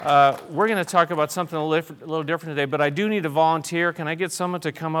We're going to talk about something a little different today, but I do need a volunteer. Can I get someone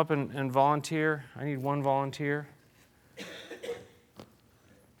to come up and volunteer? I need one volunteer.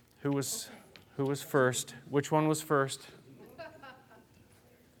 Who was first? Which one was first?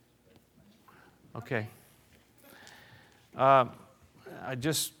 Okay. I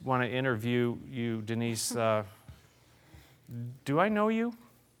just want to interview you, Denise. Do I know you?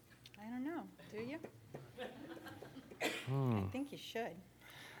 I don't know. Do you? I think you should.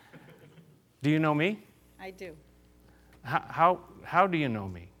 Do you know me? I do. How do you know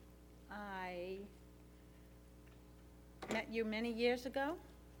me? I met you many years ago.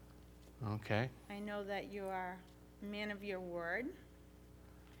 Okay. I know that you are a man of your word.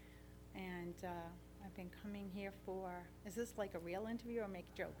 And I've been coming here for, is this like a real interview or make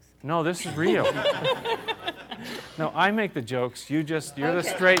jokes? No, this is real. No, I make the jokes. You're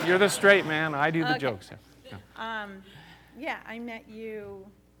Okay. the straight man. I do the Okay. jokes. Yeah, I met you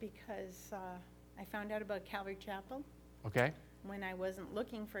because I found out about Calvary Chapel Okay. when I wasn't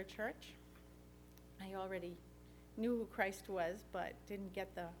looking for a church. I already knew who Christ was, but didn't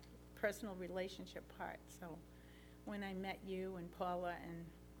get the personal relationship part. So when I met you and Paula and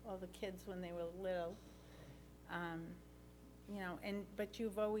all the kids when they were little, but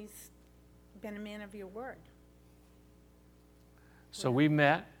you've always been a man of your word. So we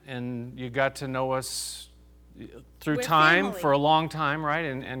met, and you got to know us through We're time family. for a long time, right?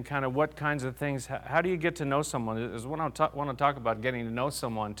 And kind of what kinds of things. How do you get to know someone? Is what I want to talk about, getting to know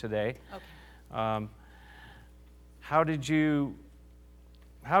someone today. Okay. How do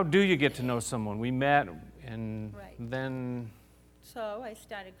you get to know someone? We met, and Right. then. So I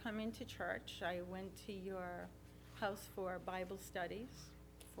started coming to church. I went to your house for Bible studies,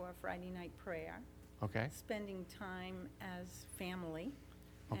 for Friday night prayer, Okay. spending time as family,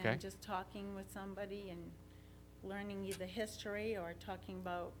 Okay. and just talking with somebody and learning either history or talking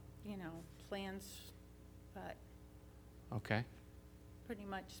about, plans, but Okay. pretty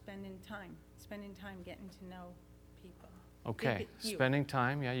much spending time getting to know people. Okay. You. Spending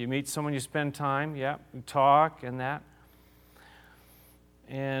time. Yeah. You meet someone, you spend time. Yeah. You talk and that.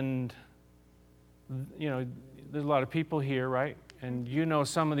 And there's a lot of people here, right? And you know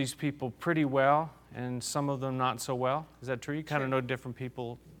some of these people pretty well, and some of them not so well. Is that true? You kind of Sure. know different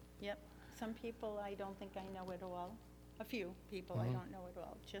people. Yep. Some people I don't think I know at all. A few people I don't know at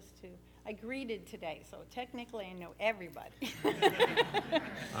all. I greeted today, so technically I know everybody.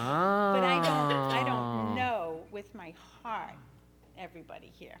 Ah. But I don't know with my heart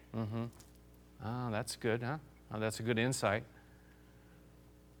everybody here. Mm-hmm. Ah, that's good, huh? Oh, that's a good insight.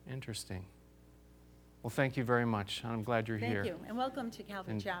 Interesting. Well, thank you very much. I'm glad you're here. Thank you, and welcome to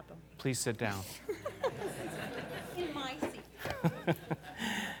Calvary And- Chapel. Please sit down. In my seat.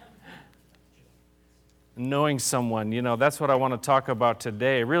 Knowing someone, that's what I want to talk about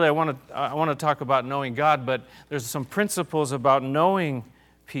today. Really, I want to talk about knowing God, but there's some principles about knowing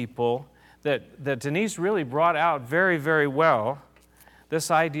people that Denise really brought out very, very well.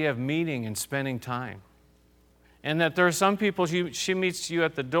 This idea of meeting and spending time. And that there are some people, she meets you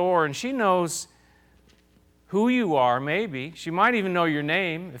at the door and she knows who you are, maybe. She might even know your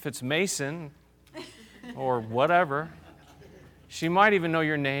name, if it's Mason or whatever. She might even know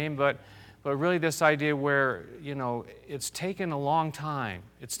your name, but really this idea where, it's taken a long time.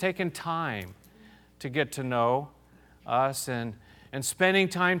 It's taken time to get to know us, and spending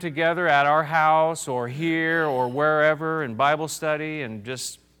time together at our house or here or wherever in Bible study and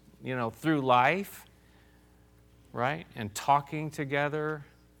just, through life, right? And talking together,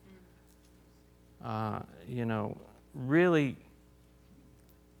 really,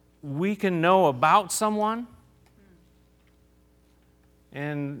 we can know about someone.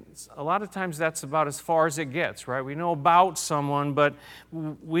 And a lot of times that's about as far as it gets, right? We know about someone, but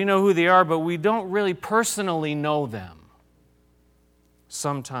we know who they are, but we don't really personally know them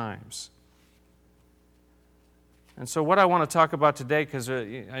sometimes. And so what I want to talk about today, because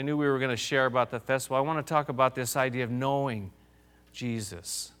I knew we were going to share about the festival, I want to talk about this idea of knowing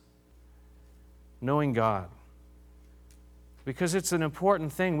Jesus, knowing God. Because it's an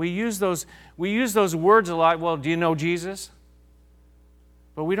important thing. We use those words a lot. Well, do you know Jesus?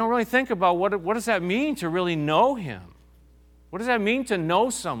 But we don't really think about what does that mean to really know Him? What does that mean to know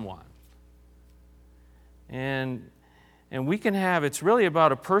someone? And we can have, it's really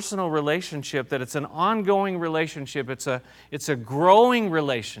about a personal relationship, that it's an ongoing relationship. It's a growing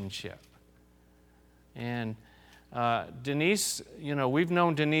relationship. And Denise, we've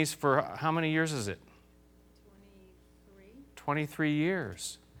known Denise for how many years is it? 23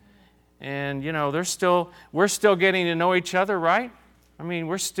 years. And we're still getting to know each other, right? I mean,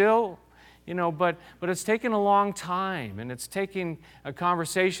 we're still, but it's taken a long time, and it's taking a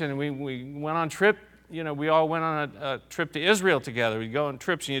conversation. We went on trip, we all went on a trip to Israel together. We go on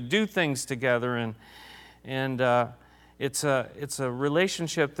trips and you do things together, and it's a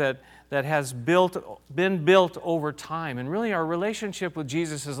relationship that has been built over time. And really our relationship with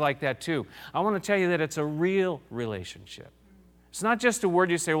Jesus is like that too. I want to tell you that it's a real relationship. It's not just a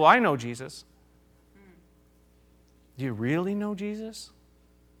word you say, well, I know Jesus. Do you really know Jesus?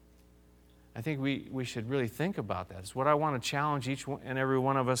 I think we should really think about that. It's what I want to challenge each and every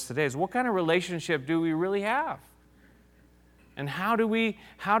one of us today is what kind of relationship do we really have? And how do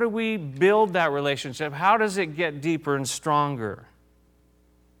we build that relationship? How does it get deeper and stronger?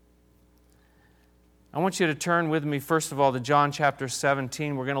 I want you to turn with me, first of all, to John chapter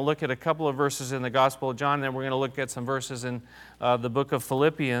 17. We're going to look at a couple of verses in the Gospel of John, and then we're going to look at some verses in the book of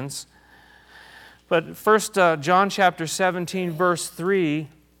Philippians. But first, John chapter 17, verse 3,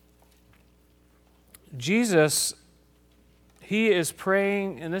 Jesus, He is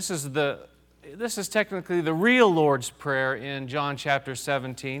praying, and this is technically the real Lord's Prayer in John chapter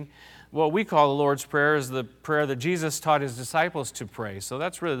 17. What we call the Lord's Prayer is the prayer that Jesus taught His disciples to pray. So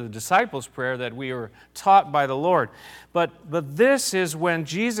that's really the disciples' prayer that we were taught by the Lord. But this is when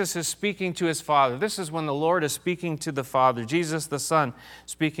Jesus is speaking to His Father. This is when the Lord is speaking to the Father. Jesus the Son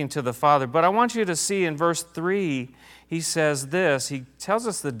speaking to the Father. But I want you to see in verse 3, He says this. He tells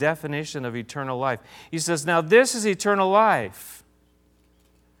us the definition of eternal life. He says, "Now this is eternal life,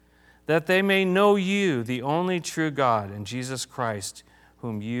 that they may know you, the only true God, and Jesus Christ,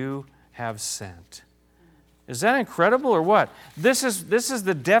 whom you have sent." Is that incredible or what? This is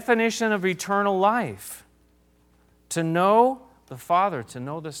the definition of eternal life. To know the Father, to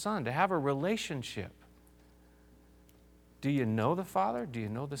know the Son, to have a relationship. Do you know the Father? Do you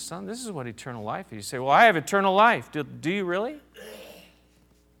know the Son? This is what eternal life is. You say, well, I have eternal life. Do you really?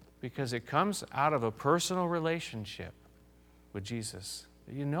 Because it comes out of a personal relationship with Jesus.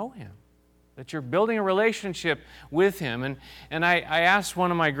 You know Him. That you're building a relationship with Him. And I asked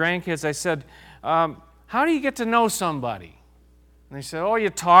one of my grandkids, I said, how do you get to know somebody? And they said, oh, you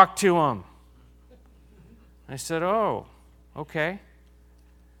talk to them. I said, oh, okay.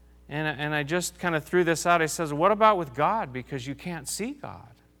 And I just kind of threw this out. I said, what about with God? Because you can't see God.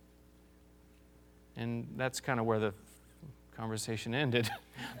 And that's kind of where the conversation ended.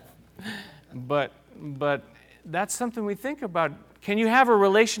 But that's something we think about. Can you have a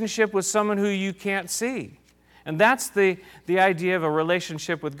relationship with someone who you can't see? And that's the idea of a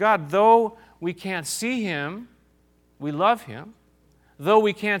relationship with God. Though we can't see Him, we love Him. Though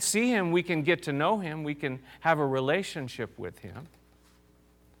we can't see Him, we can get to know Him. We can have a relationship with Him.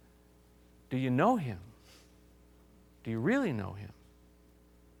 Do you know Him? Do you really know Him?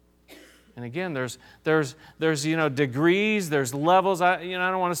 And again, there's degrees, there's levels. I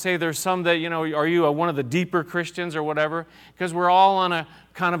don't want to say there's some that, are you one of the deeper Christians or whatever? Because we're all on a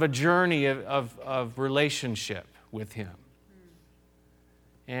kind of a journey of relationship with Him.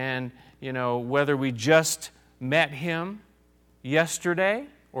 And, whether we just met Him yesterday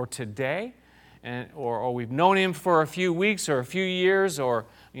or today, or we've known Him for a few weeks or a few years or,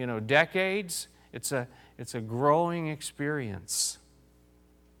 decades, it's a growing experience.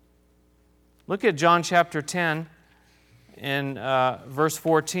 Look at John chapter 10 and verse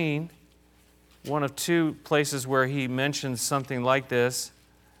 14, one of two places where he mentions something like this.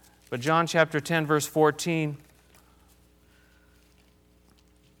 But John chapter 10, verse 14,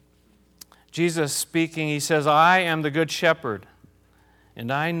 Jesus speaking, He says, I am the good shepherd,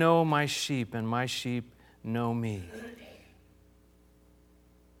 and I know my sheep, and my sheep know me.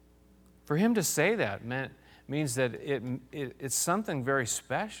 For Him to say that means that it's something very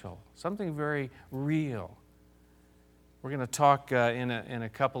special, something very real. We're going to talk in a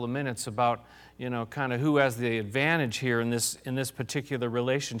couple of minutes about, kind of who has the advantage here in this particular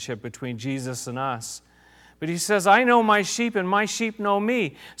relationship between Jesus and us. But He says, I know my sheep and my sheep know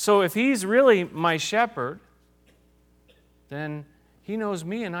me. So if He's really my shepherd, then He knows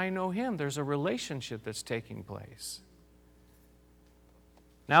me and I know Him. There's a relationship that's taking place.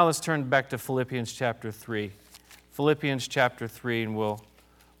 Now let's turn back to Philippians chapter 3. Philippians chapter 3, and we'll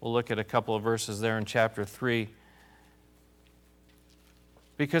look at a couple of verses there in chapter 3.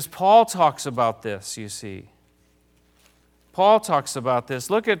 Because Paul talks about this, you see. Paul talks about this.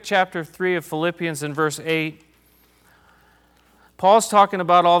 Look at chapter 3 of Philippians in verse 8. Paul's talking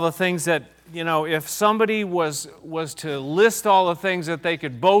about all the things that, if somebody was to list all the things that they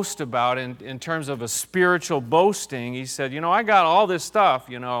could boast about in terms of a spiritual boasting, he said, I got all this stuff,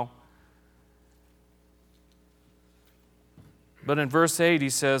 But in verse 8 he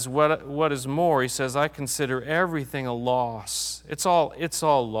says, what is more? He says, I consider everything a loss. It's all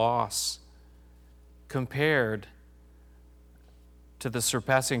loss compared to the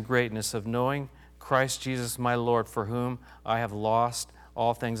surpassing greatness of knowing Christ Jesus my Lord, for whom I have lost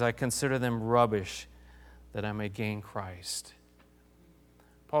all things. I consider them rubbish, that I may gain Christ.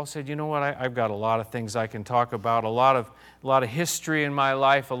 Paul said, you know what, I've got a lot of things I can talk about, a lot of history in my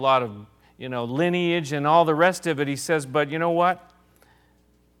life, a lot of lineage and all the rest of it. He says, but you know what?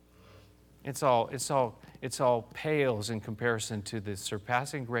 It's all pales in comparison to the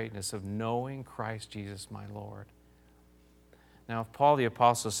surpassing greatness of knowing Christ Jesus my Lord. Now, if Paul the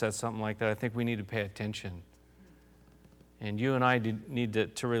Apostle said something like that, I think we need to pay attention. And you and I need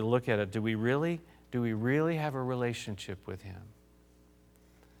to really look at it. Do we really have a relationship with Him?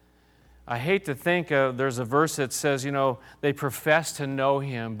 I hate to think there's a verse that says, they profess to know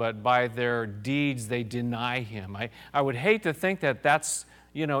Him, but by their deeds they deny Him. I would hate to think that that's,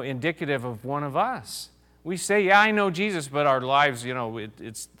 indicative of one of us. We say, yeah, I know Jesus, but our lives,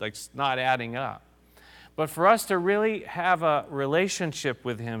 it's like not adding up. But for us to really have a relationship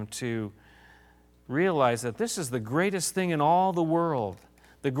with Him, to realize that this is the greatest thing in all the world,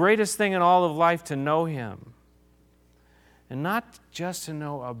 the greatest thing in all of life, to know Him. And not just to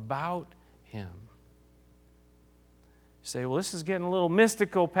know about Him. You say, well, this is getting a little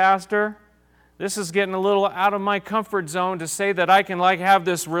mystical, Pastor. This is getting a little out of my comfort zone to say that I can have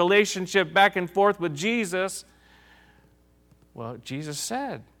this relationship back and forth with Jesus. Well, Jesus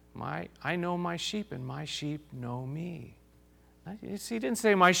said, I know my sheep and my sheep know me. He didn't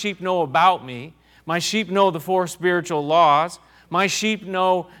say my sheep know about me. My sheep know the 4 spiritual laws. My sheep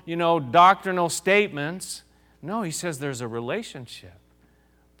know, doctrinal statements. No, He says there's a relationship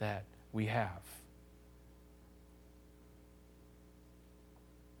that we have.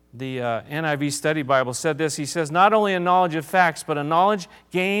 The NIV Study Bible said this. He says, not only a knowledge of facts, but a knowledge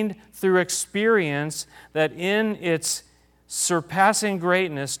gained through experience that in its surpassing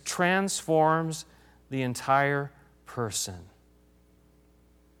greatness transforms the entire person.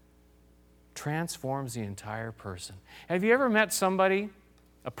 Transforms the entire person. Have you ever met somebody,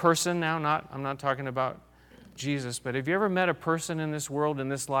 a person now, I'm not talking about Jesus, but have you ever met a person in this world, in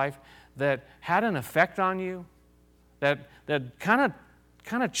this life, that had an effect on you? That kind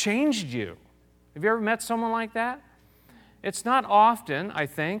of changed you? Have you ever met someone like that? It's not often, I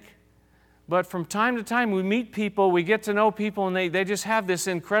think, but from time to time we meet people, we get to know people, and they just have this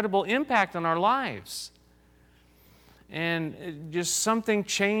incredible impact on our lives. And just something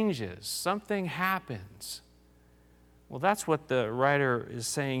changes, something happens. Well, that's what the writer is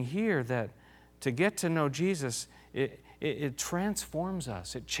saying here, that to get to know Jesus, it transforms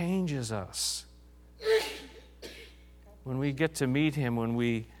us, it changes us. When we get to meet Him, when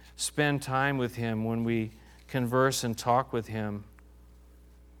we spend time with Him, when we converse and talk with Him.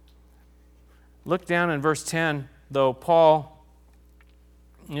 Look down in verse 10, though, Paul,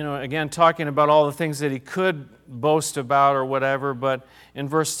 again, talking about all the things that he could boast about or whatever, but in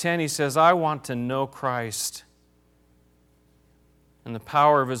verse 10 he says, I want to know Christ and the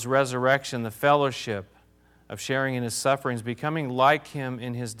power of His resurrection, the fellowship of sharing in His sufferings, becoming like Him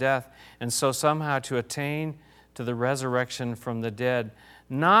in His death, and so somehow to attain to the resurrection from the dead.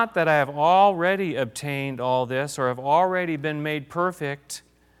 Not that I have already obtained all this or have already been made perfect,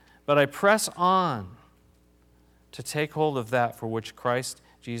 but I press on to take hold of that for which Christ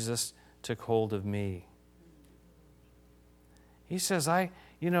Jesus took hold of me. He says, I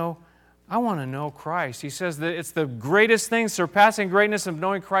want to know Christ. He says that it's the greatest thing, surpassing greatness of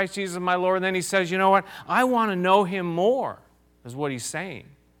knowing Christ Jesus my Lord. And then he says, you know what? I want to know Him more, is what he's saying.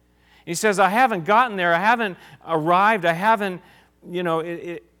 He says, I haven't gotten there. I haven't arrived. I haven't,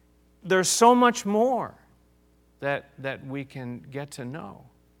 there's so much more that we can get to know.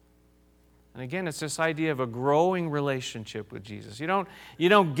 And again, it's this idea of a growing relationship with Jesus. You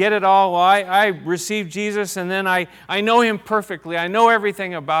don't get it all. Well, I received Jesus and then I know Him perfectly. I know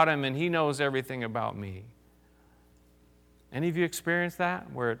everything about Him and He knows everything about me. Any of you experienced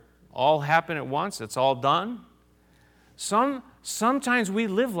that? Where it all happened at once? It's all done? Sometimes we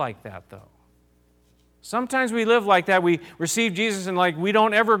live like that, though. Sometimes we live like that. We receive Jesus and we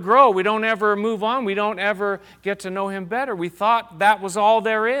don't ever grow. We don't ever move on. We don't ever get to know Him better. We thought that was all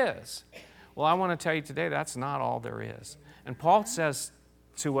there is. Well, I want to tell you today that's not all there is. And Paul says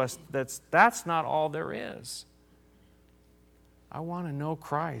to us that's not all there is. I want to know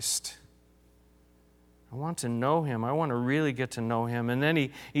Christ. I want to know Him. I want to really get to know Him. And then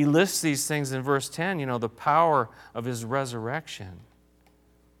he lists these things in verse 10, the power of His resurrection.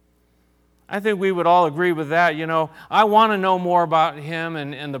 I think we would all agree with that. I want to know more about Him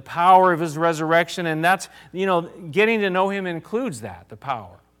and the power of His resurrection. And that's, getting to know Him includes that, the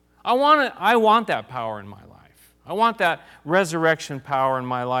power. I want that power in my life. I want that resurrection power in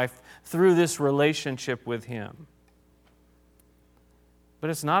my life through this relationship with Him. But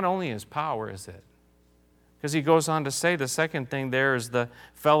it's not only His power, is it? Because He goes on to say the second thing there is the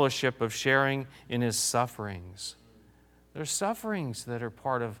fellowship of sharing in His sufferings. There's sufferings that are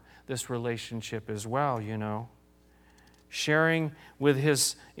part of this relationship as well, you know. Sharing with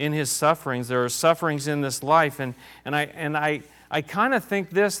in His sufferings. There are sufferings in this life, and I kind of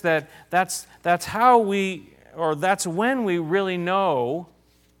think that's how we, or that's when we really know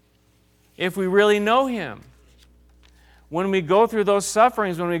if we really know Him. When we go through those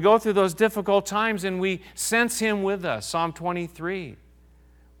sufferings, when we go through those difficult times and we sense Him with us. Psalm 23.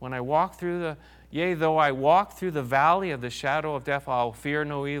 When I walk through yea, though I walk through the valley of the shadow of death, I'll fear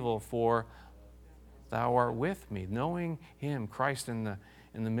no evil, for Thou art with me. Knowing Him, Christ in the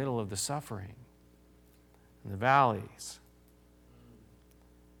middle of the suffering, in the valleys.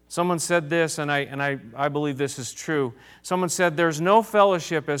 Someone said this, and I believe this is true. Someone said, there's no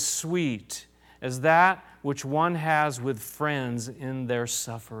fellowship as sweet as that which one has with friends in their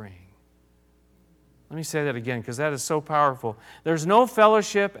suffering. Let me say that again, because that is so powerful. There's no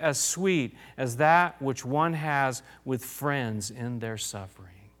fellowship as sweet as that which one has with friends in their suffering.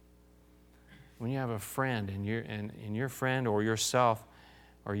 When you have a friend, and your friend or yourself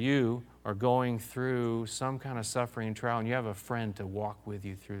or you are going through some kind of suffering and trial, and you have a friend to walk with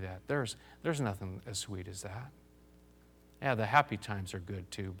you through that, there's nothing as sweet as that. Yeah, the happy times are good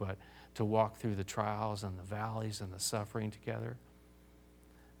too, but to walk through the trials and the valleys and the suffering together.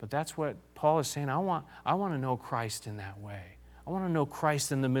 But that's what Paul is saying. I want to know Christ in that way. I want to know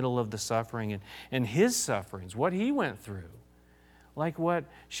Christ in the middle of the suffering and His sufferings, what He went through. Like what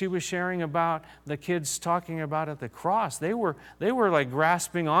she was sharing about the kids talking about at the cross. They were like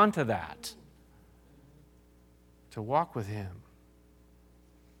grasping onto that. To walk with Him.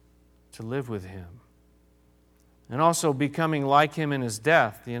 To live with Him. And also becoming like Him in His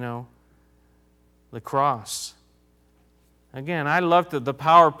death, you know. The cross. Again, I love the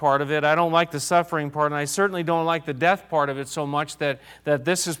power part of it. I don't like the suffering part, and I certainly don't like the death part of it so much that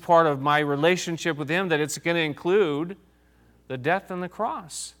this is part of my relationship with Him, that it's going to include the death and the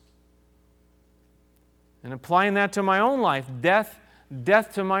cross. And applying that to my own life, death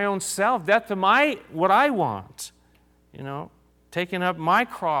to my own self, death to what I want. You know, taking up my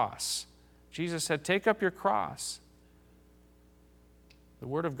cross. Jesus said, take up your cross. The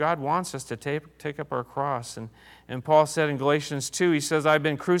Word of God wants us to take up our cross. And Paul said in Galatians 2, he says, I've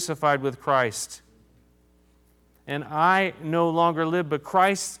been crucified with Christ. And I no longer live, but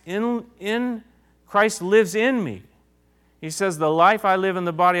Christ lives in me. He says, the life I live in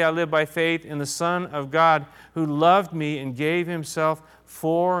the body, I live by faith in the Son of God who loved me and gave Himself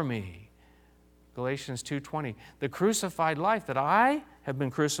for me. Galatians 2:20. The crucified life that I have been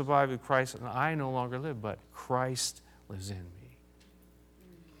crucified with Christ, and I no longer live, but Christ lives in me.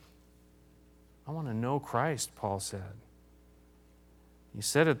 I want to know Christ, Paul said. He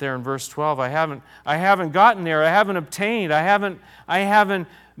said it there in verse 12. I haven't gotten there. I haven't obtained. I haven't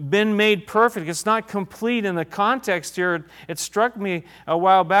been made perfect. It's not complete in the context here. It struck me a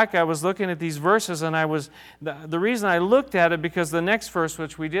while back. I was looking at these verses, and the reason I looked at it, because the next verse,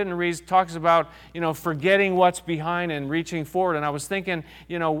 which we didn't read, talks about, forgetting what's behind and reaching forward. And I was thinking,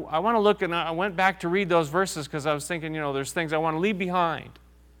 I want to look, and I went back to read those verses because I was thinking, there's things I want to leave behind.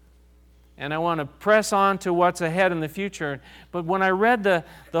 And I want to press on to what's ahead in the future. But when I read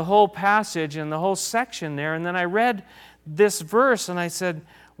the whole passage and the whole section there, and then I read this verse, and I said,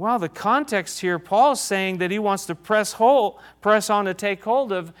 wow, the context here, Paul's saying that he wants to press on to take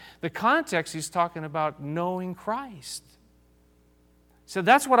hold of. The context, he's talking about knowing Christ. So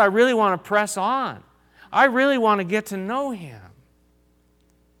that's what I really want to press on. I really want to get to know Him.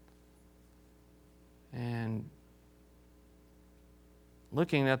 And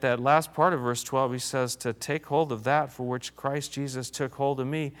looking at that last part of verse 12, he says to take hold of that for which Christ Jesus took hold of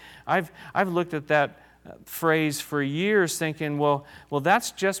me. I've looked at that phrase for years thinking, well,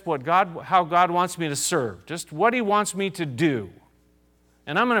 that's just how God wants me to serve, just what He wants me to do.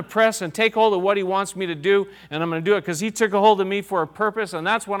 And I'm going to press and take hold of what He wants me to do, and I'm going to do it because He took a hold of me for a purpose, and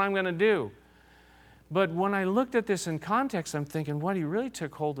that's what I'm going to do. But when I looked at this in context, I'm thinking what He really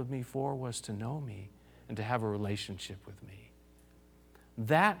took hold of me for was to know me and to have a relationship with me.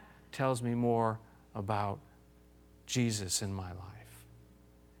 That tells me more about Jesus in my life.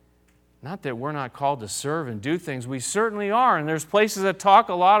 Not that we're not called to serve and do things. We certainly are, and there's places that talk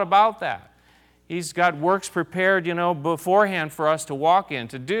a lot about that. He's got works prepared, beforehand for us to walk in,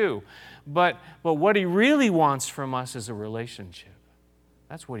 to do. But what He really wants from us is a relationship.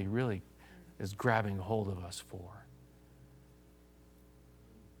 That's what He really is grabbing hold of us for.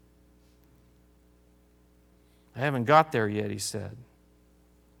 I haven't got there yet, he said.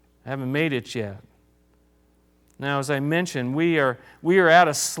 I haven't made it yet. Now, as I mentioned, we are at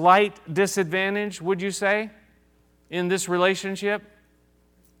a slight disadvantage, would you say, in this relationship?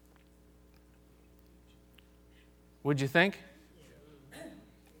 Would you think?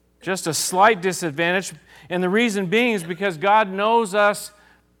 Just a slight disadvantage. And the reason being is because God knows us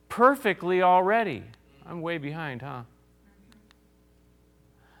perfectly already. I'm way behind, huh?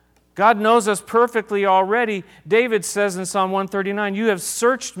 God knows us perfectly already. David says in Psalm 139, "You have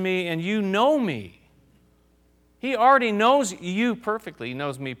searched me and you know me." He already knows you perfectly. He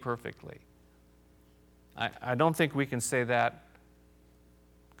knows me perfectly. I don't think we can say that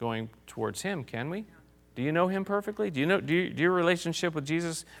going towards Him, can we? Do you know Him perfectly? Do your relationship with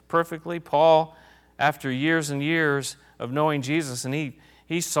Jesus perfectly? Paul, after years and years of knowing Jesus, and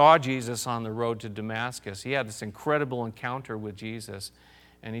he saw Jesus on the road to Damascus. He had this incredible encounter with Jesus,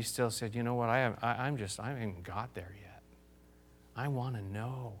 and he still said, "You know what? I haven't even got there yet. I want to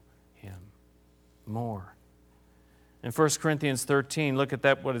know Him more." In 1 Corinthians 13, look at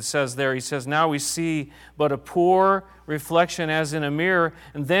that, what it says there. He says, "Now we see but a poor reflection as in a mirror,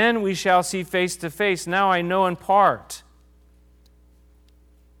 and then we shall see face to face. Now I know in part.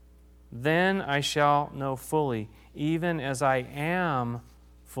 Then I shall know fully, even as I am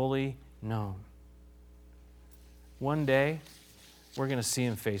fully known." One day, we're going to see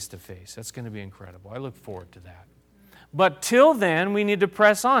Him face to face. That's going to be incredible. I look forward to that. But till then, we need to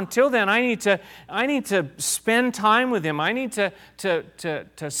press on. Till then, I need to spend time with Him. I need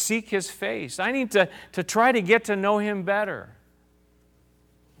to seek His face. I need to try to get to know Him better.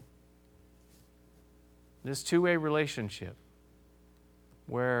 This two-way relationship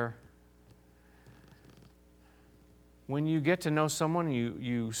where when you get to know someone,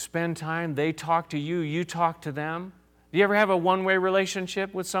 you spend time, they talk to you, you talk to them. Do you ever have a one-way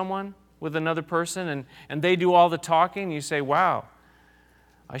relationship with someone? With another person, and they do all the talking, you say, "Wow,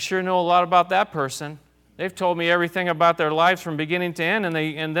 I sure know a lot about that person. They've told me everything about their lives from beginning to end,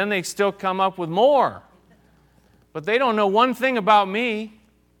 and then they still come up with more. But they don't know one thing about me."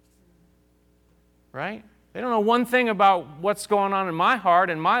 Right? They don't know one thing about what's going on in my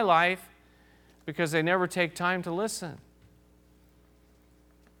heart and my life because they never take time to listen.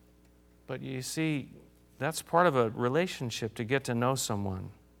 But you see, that's part of a relationship, to get to know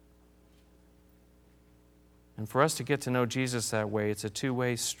someone. And for us to get to know Jesus that way, it's a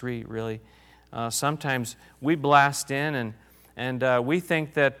two-way street, really. Sometimes we blast in and we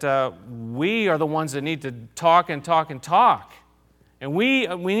think that we are the ones that need to talk and talk and talk. And we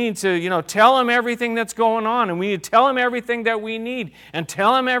need to, tell Him everything that's going on. And we need to tell Him everything that we need. And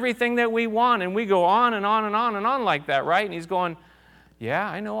tell Him everything that we want. And we go on and on and on and on like that, right? And He's going, "Yeah,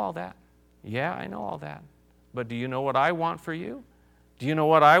 I know all that. Yeah, I know all that. But do you know what I want for you? Do you know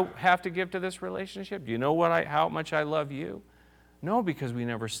what I have to give to this relationship? Do you know how much I love you?" No, because we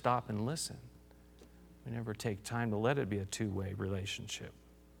never stop and listen. We never take time to let it be a two-way relationship.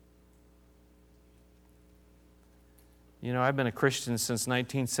 I've been a Christian since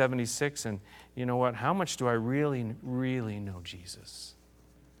 1976, and you know what? How much do I really, really know Jesus?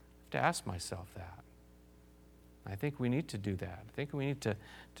 I have to ask myself that. I think we need to do that. I think we need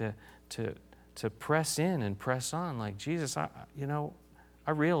to press in and press on like Jesus.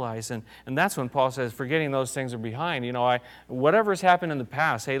 I realize, and that's when Paul says, forgetting those things are behind. Whatever's happened in the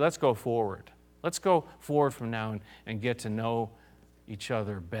past, hey, let's go forward. Let's go forward from now and get to know each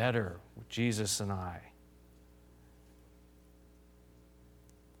other better, Jesus and I.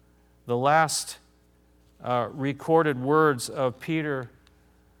 The last recorded words of Peter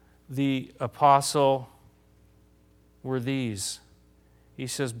the apostle were these. He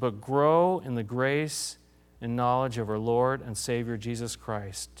says, "But grow in the grace and knowledge of our Lord and Savior Jesus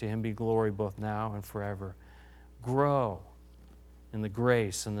Christ. To Him be glory both now and forever." Grow in the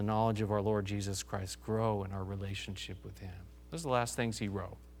grace and the knowledge of our Lord Jesus Christ. Grow in our relationship with Him. Those are the last things he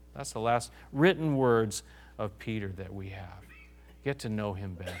wrote. That's the last written words of Peter that we have. Get to know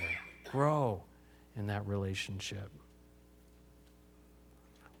Him better. Grow in that relationship.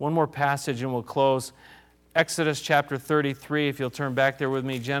 One more passage and we'll close. Exodus chapter 33, if you'll turn back there with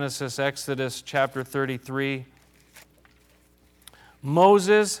me. Genesis, Exodus chapter 33.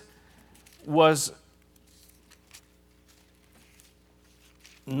 Moses was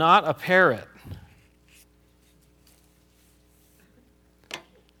not a parrot.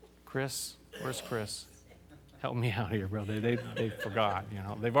 Chris, where's Chris? Help me out here, brother. They forgot,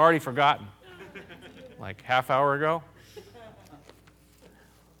 They've already forgotten. Like half hour ago.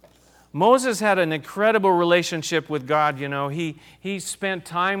 Moses had an incredible relationship with God, He spent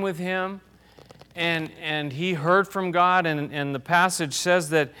time with Him. and he heard from God, and the passage says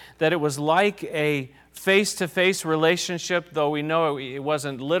that it was like a face-to-face relationship, though we know it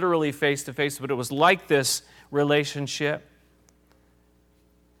wasn't literally face-to-face, but it was like this relationship.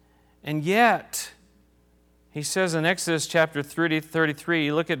 And yet, he says in Exodus chapter 33,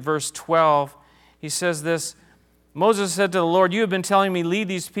 you look at verse 12, he says this, Moses said to the Lord, "You have been telling me, lead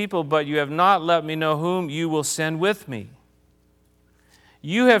these people, but you have not let me know whom you will send with me.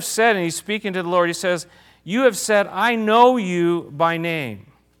 You have said," and he's speaking to the Lord, he says, "You have said, I know you by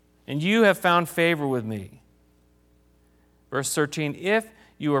name, and you have found favor with me." Verse 13, "If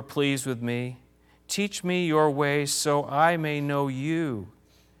you are pleased with me, teach me your ways so I may know you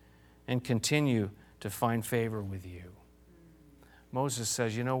and continue to find favor with you." Moses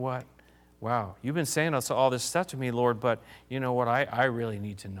says, you know what? Wow, you've been saying all this stuff to me, Lord, but you know what? I really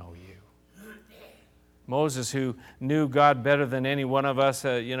need to know you. Moses, who knew God better than any one of us,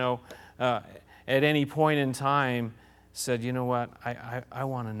 at any point in time, said, you know what? I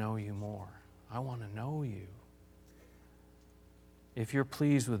want to know you more. I want to know you. If you're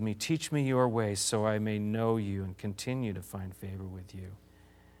pleased with me, teach me your ways so I may know you and continue to find favor with you.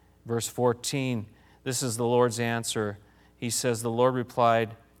 Verse 14, this is the Lord's answer. He says, the Lord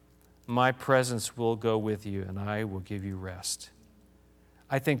replied, "My presence will go with you, and I will give you rest."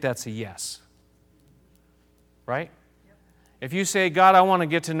 I think that's a yes. Right? Yep. If you say, "God, I want to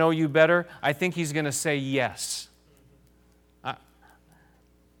get to know you better," I think He's going to say yes.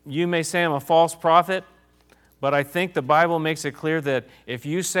 You may say I'm a false prophet, but I think the Bible makes it clear that if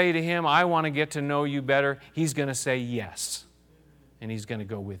you say to Him, "I want to get to know you better," He's going to say yes. And He's going to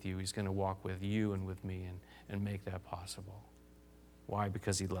go with you. He's going to walk with you and with me and make that possible. Why?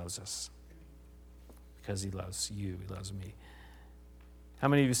 Because He loves us. Because He loves you. He loves me. How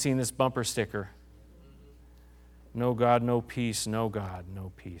many of you have seen this bumper sticker? No God, no peace. No God,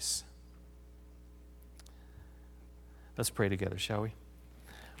 no peace. Let's pray together, shall we?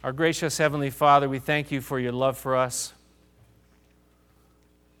 Our gracious Heavenly Father, we thank you for your love for us.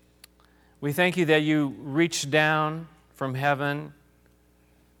 We thank you that you reached down from heaven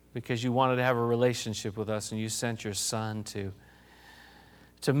because you wanted to have a relationship with us, and you sent your Son to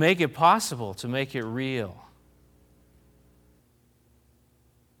make it possible, to make it real.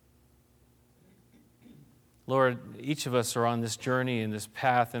 Lord, each of us are on this journey and this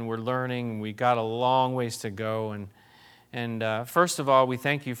path, and we're learning. We got a long ways to go. And first of all, we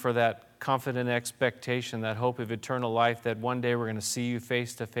thank you for that confident expectation, that hope of eternal life, that one day we're going to see you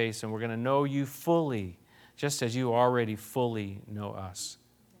face to face and we're going to know you fully, just as you already fully know us.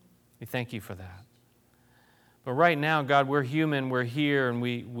 We thank you for that. But right now, God, we're human, we're here, and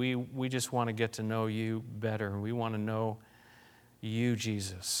we just want to get to know you better. And we want to know you,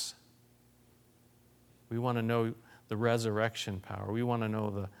 Jesus. We want to know the resurrection power. We want to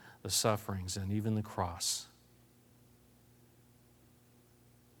know the sufferings and even the cross.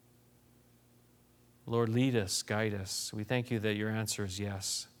 Lord, lead us, guide us. We thank you that your answer is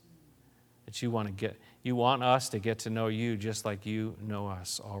yes. That you want us to get to know you just like you know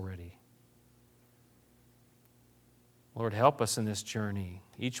us already. Lord, help us in this journey.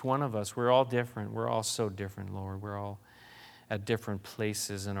 Each one of us, we're all different. We're all so different, Lord. We're all at different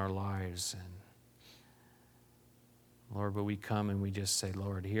places in our lives. And Lord, but we come and we just say,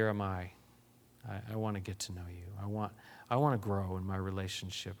 Lord, here am I. I want to get to know you. I want to grow in my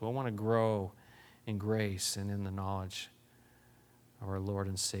relationship. I want to grow in grace and in the knowledge of our Lord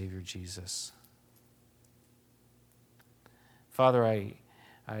and Savior Jesus. Father,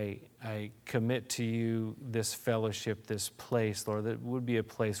 I commit to you this fellowship, this place, Lord, that would be a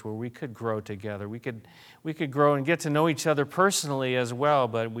place where we could grow together. We could grow and get to know each other personally as well,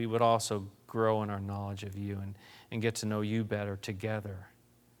 but we would also grow in our knowledge of you and get to know you better together.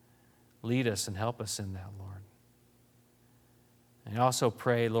 Lead us and help us in that, Lord. And I also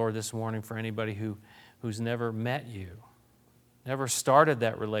pray, Lord, this morning for anybody who's never met you, never started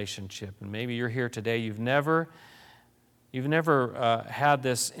that relationship, and maybe you're here today, you've never had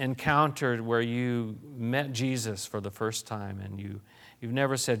this encounter where you met Jesus for the first time, and you've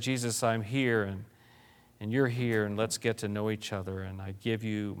never said, Jesus, I'm here, and you're here, and let's get to know each other, and I give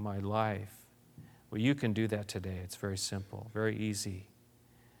you my life. Well, you can do that today. It's very simple, very easy.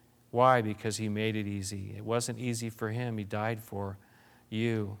 Why? Because he made it easy. It wasn't easy for him. He died for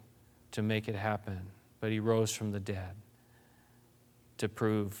you to make it happen, but he rose from the dead to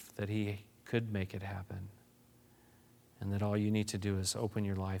prove that he could make it happen. And that all you need to do is open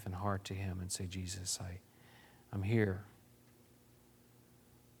your life and heart to him and say, Jesus, I'm here.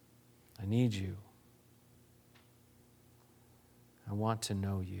 I need you. I want to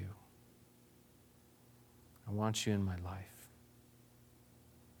know you. I want you in my life.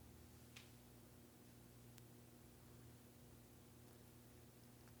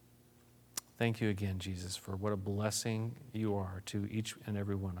 Thank you again, Jesus, for what a blessing you are to each and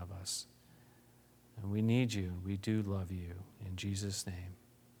every one of us. And we need you. We do love you. In Jesus' name,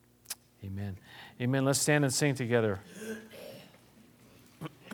 amen. Amen. Let's stand and sing together.